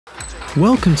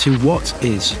Welcome to What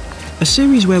Is, a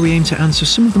series where we aim to answer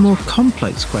some of the more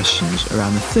complex questions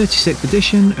around the 36th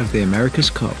edition of the America's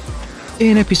Cup.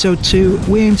 In episode 2,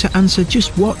 we aim to answer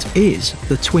just what is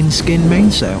the twin skin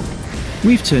mainsail.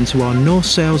 We've turned to our North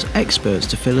Sails experts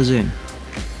to fill us in.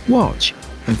 Watch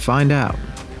and find out.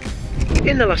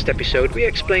 In the last episode, we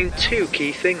explained two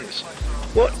key things.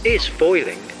 What is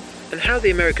foiling, and how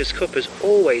the America's Cup has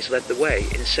always led the way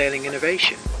in sailing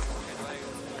innovation.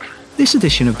 This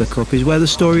edition of the Cup is where the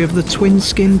story of the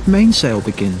twin-skinned mainsail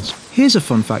begins. Here's a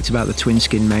fun fact about the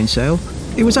twin-skinned mainsail.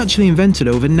 It was actually invented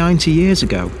over 90 years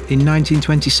ago, in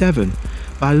 1927,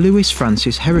 by Louis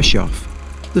Francis Herreshoff,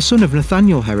 the son of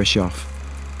Nathaniel Herreshoff,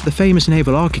 the famous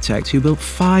naval architect who built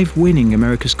 5 winning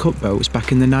America's Cup boats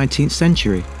back in the 19th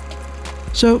century.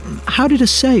 So, how did a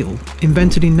sail,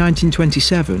 invented in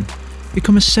 1927,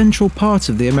 become a central part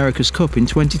of the America's Cup in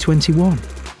 2021?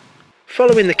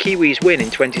 Following the Kiwis' win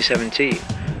in 2017,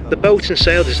 the boat and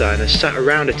sail designers sat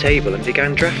around a table and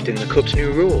began drafting the Cup's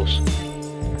new rules.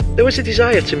 There was a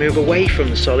desire to move away from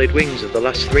the solid wings of the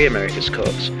last 3 America's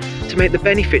Cups to make the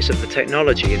benefits of the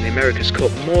technology in the America's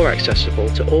Cup more accessible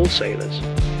to all sailors.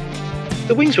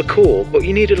 The wings were cool, but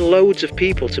you needed loads of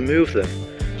people to move them,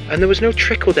 and there was no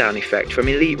trickle-down effect from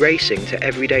elite racing to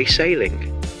everyday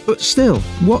sailing. But still,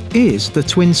 what is the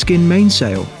twin-skin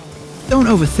mainsail? Don't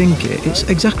overthink it, it's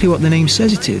exactly what the name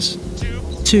says it is.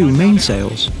 2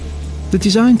 mainsails. The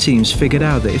design teams figured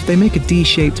out that if they make a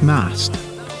D-shaped mast,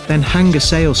 then hang a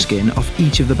sail skin off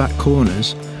each of the back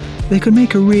corners, they could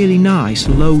make a really nice,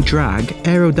 low-drag,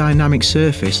 aerodynamic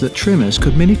surface that trimmers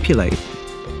could manipulate.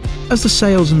 As the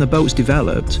sails and the boats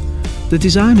developed, the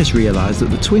designers realised that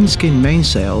the twin-skin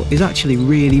mainsail is actually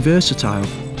really versatile.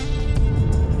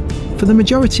 For the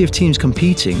majority of teams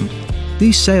competing,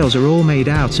 these sails are all made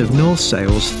out of North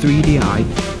Sails 3DI.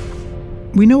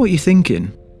 We know what you're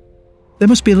thinking. There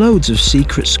must be loads of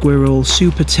secret squirrel,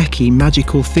 super techie,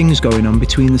 magical things going on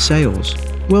between the sails.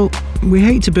 Well, we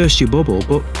hate to burst your bubble,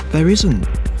 but there isn't.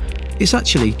 It's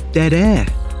actually dead air.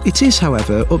 It is,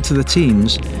 however, up to the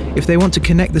teams if they want to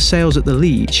connect the sails at the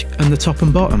leech and the top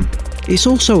and bottom. It's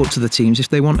also up to the teams if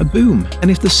they want a boom and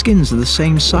if the skins are the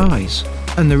same size.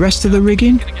 And the rest of the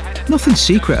rigging? Nothing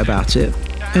secret about it.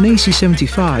 An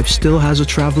AC-75 still has a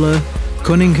Traveller,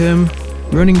 Cunningham,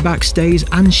 running backstays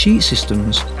and sheet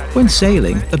systems. When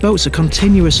sailing, the boats are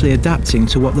continuously adapting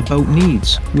to what the boat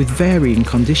needs, with varying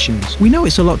conditions. We know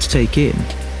it's a lot to take in,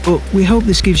 but we hope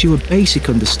this gives you a basic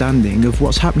understanding of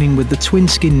what's happening with the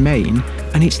twin-skin main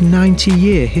and its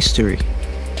 90-year history.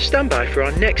 Stand by for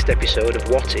our next episode of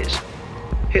What Is.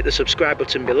 Hit the subscribe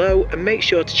button below and make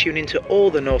sure to tune into all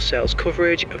the North Sails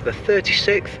coverage of the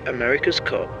 36th America's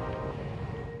Cup.